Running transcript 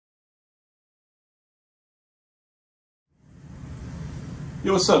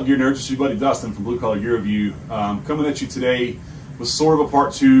Yo, what's up, Gear Nerds? It's your buddy Dustin from Blue Collar Gear Review. Coming at you today with sort of a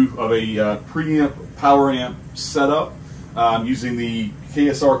part two of a preamp power amp setup using the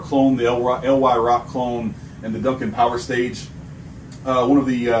KSR clone, the LY Rock clone, and the Duncan Power Stage. One of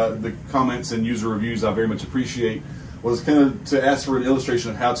the comments and user reviews I very much appreciate was kind of to ask for an illustration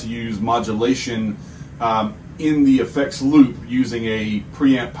of how to use modulation in the effects loop using a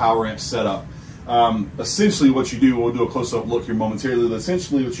preamp power amp setup. Essentially what you do, we'll do a close-up look here momentarily, but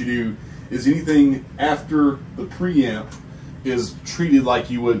essentially what you do is anything after the preamp is treated like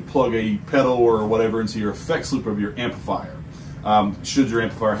you would plug a pedal or whatever into your effects loop of your amplifier. Should your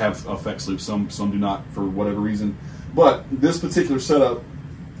amplifier have effects loops, some do not for whatever reason. But this particular setup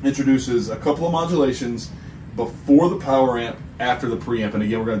introduces a couple of modulations before the power amp, after the preamp, and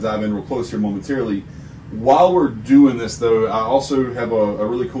again we're going to dive in real close here momentarily. While we're doing this though, I also have a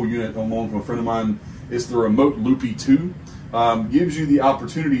really cool unit on loan from a friend of mine. It's the Remote Loopy 2. Gives you the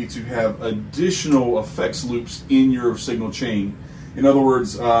opportunity to have additional effects loops in your signal chain. In other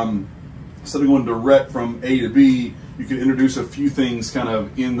words, instead of going direct from A to B, you can introduce a few things kind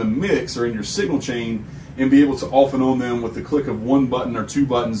of in the mix or in your signal chain and be able to off and on them with the click of one button or two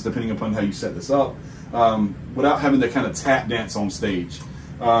buttons, depending upon how you set this up, without having to kind of tap dance on stage.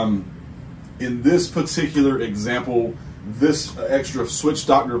 In this particular example, this extra switch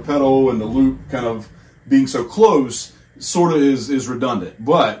doctor pedal and the loop kind of being so close sort of is redundant.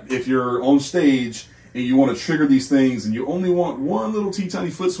 But if you're on stage and you want to trigger these things and you only want one little teeny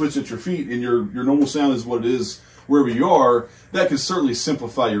foot switch at your feet and your normal sound is what it is wherever you are, that can certainly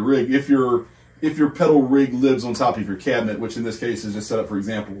simplify your rig. If your pedal rig lives on top of your cabinet, which in this case is just set up for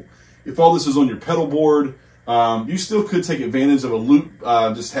example. If all this is on your pedal board, you still could take advantage of a loop,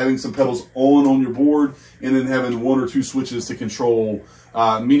 just having some pedals on your board and then having one or two switches to control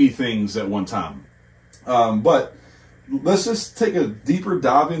many things at one time. But let's just take a deeper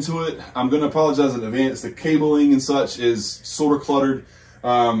dive into it. I'm going to apologize in advance. The cabling and such is sort of cluttered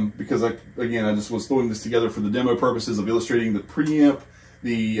because I just was throwing this together for the demo purposes of illustrating the preamp,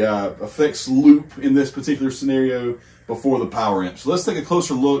 the effects loop in this particular scenario before the power amp. So let's take a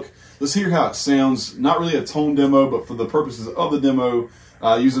closer look. Let's hear how it sounds. Not really a tone demo, but for the purposes of the demo,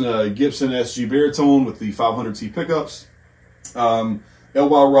 using a Gibson SG baritone with the 500T pickups, LY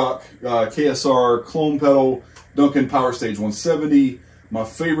Rock KSR clone pedal, Duncan Power Stage 170, my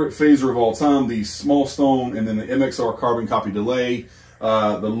favorite phaser of all time, the Small Stone, and then the MXR carbon copy delay,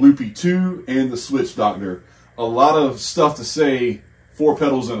 the Loopy 2, and the switch doctor. A lot of stuff to say, 4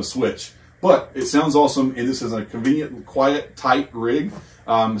 pedals and a switch. But it sounds awesome, and this is a convenient, quiet, tight rig,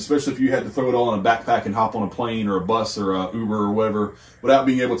 especially if you had to throw it all in a backpack and hop on a plane or a bus or a Uber or whatever without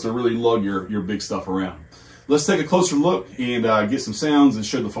being able to really lug your big stuff around. Let's take a closer look and get some sounds and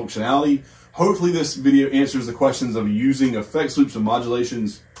show the functionality. Hopefully this video answers the questions of using effects loops and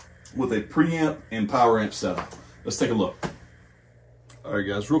modulations with a preamp and power amp setup. Let's take a look. All right,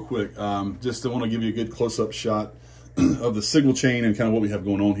 guys, real quick, just want to give you a good close-up shot of the signal chain and kind of what we have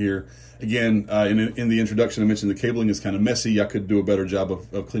going on here. Again, in the introduction, I mentioned the cabling is kind of messy. I could do a better job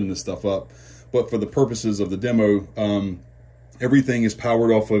of cleaning this stuff up. But for the purposes of the demo, everything is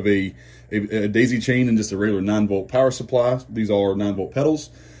powered off of a daisy chain and just a regular 9-volt power supply. These are 9-volt pedals.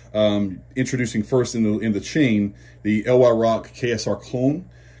 Introducing first in the chain, the LY Rock KSR clone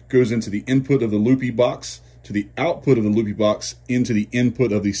goes into the input of the loopy box, to the output of the loopy box, into the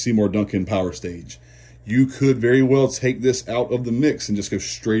input of the Seymour Duncan Power Stage. You could very well take this out of the mix and just go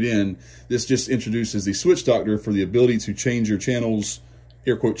straight in. This just introduces the switch doctor for the ability to change your channels,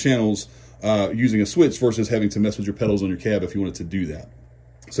 air quote channels, using a switch versus having to mess with your pedals on your cab if you wanted to do that.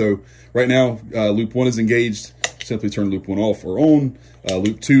 So right now, loop 1 is engaged. Simply turn loop 1 off or on.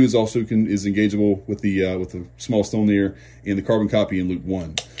 Loop 2 is also is engageable with the small stone there and the carbon copy in loop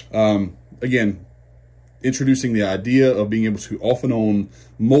 1. Again, introducing the idea of being able to off and on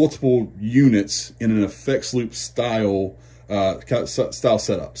multiple units in an effects loop style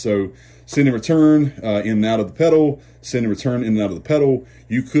setup. So send and return in and out of the pedal, send and return in and out of the pedal.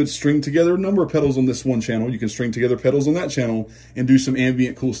 You could string together a number of pedals on this one channel. You can string together pedals on that channel and do some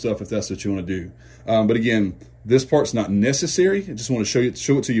ambient cool stuff if that's what you want to do. But again, this part's not necessary. I just want to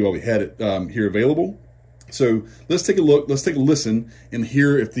show it to you while we had it here available. So let's take a look, let's take a listen and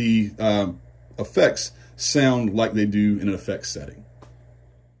hear if the effects sound like they do in an effects setting.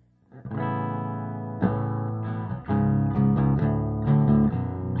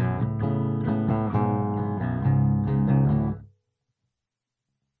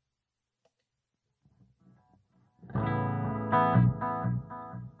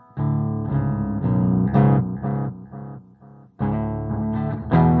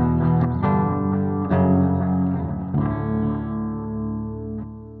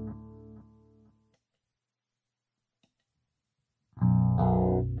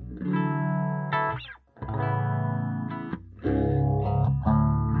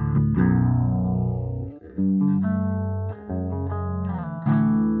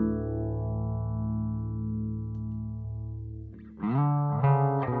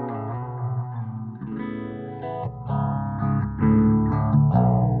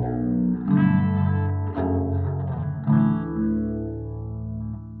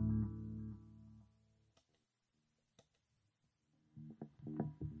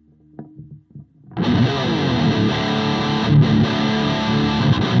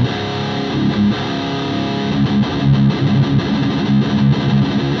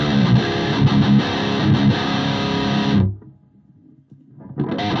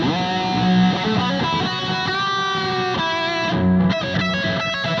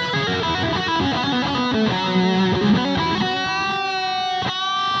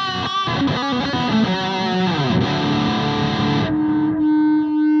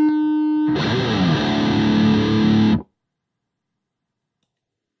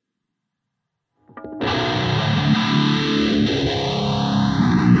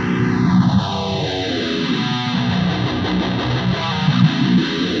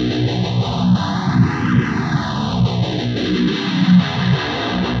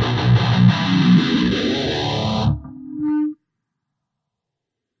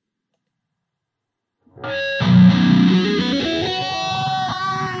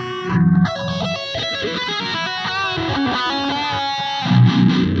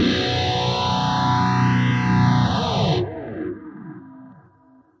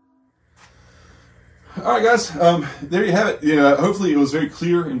 all right, guys, there you have it. Yeah, hopefully it was very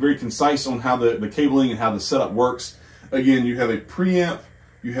clear and very concise on how the cabling and how the setup works. Again, you have a preamp,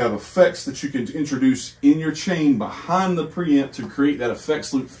 you have effects that you can introduce in your chain behind the preamp to create that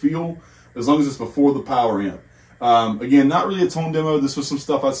effects loop feel, as long as it's before the power amp. Again, not really a tone demo. This was some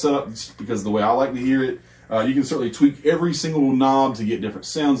stuff I set up just because of the way I like to hear it. You can certainly tweak every single knob to get different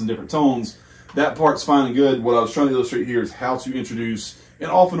sounds and different tones. That part's fine and good. What I was trying to illustrate here is how to introduce and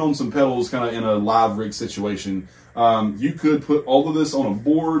off and on some pedals kind of in a live rig situation. You could put all of this on a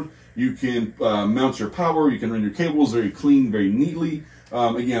board. You can mount your power. You can run your cables very clean, very neatly.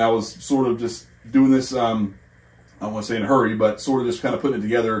 Again, I was sort of just doing this, I don't want to say in a hurry, but sort of just kind of putting it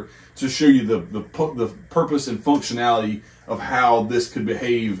together to show you the purpose and functionality of how this could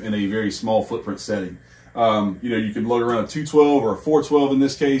behave in a very small footprint setting. You know, you could load around a 212 or a 412 in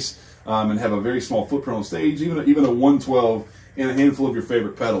this case, and have a very small footprint on stage, even a 112 and a handful of your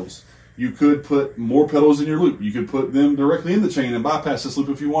favorite pedals. You could put more pedals in your loop. You could put them directly in the chain and bypass this loop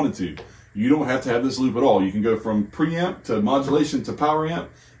if you wanted to. You don't have to have this loop at all. You can go from preamp to modulation to power amp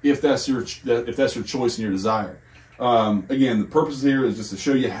if that's your choice and your desire. Again, the purpose here is just to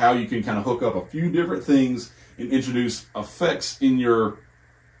show you how you can kind of hook up a few different things and introduce effects in your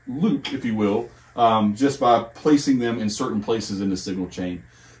loop, if you will, just by placing them in certain places in the signal chain.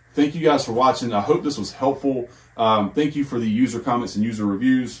 Thank you guys for watching. I hope this was helpful. Thank you for the user comments and user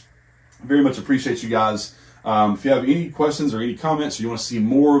reviews. Very much appreciate you guys. If you have any questions or any comments, or you want to see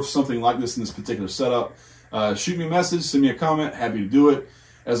more of something like this in this particular setup, shoot me a message, send me a comment. Happy to do it.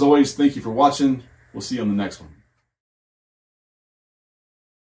 As always, thank you for watching. We'll see you on the next one.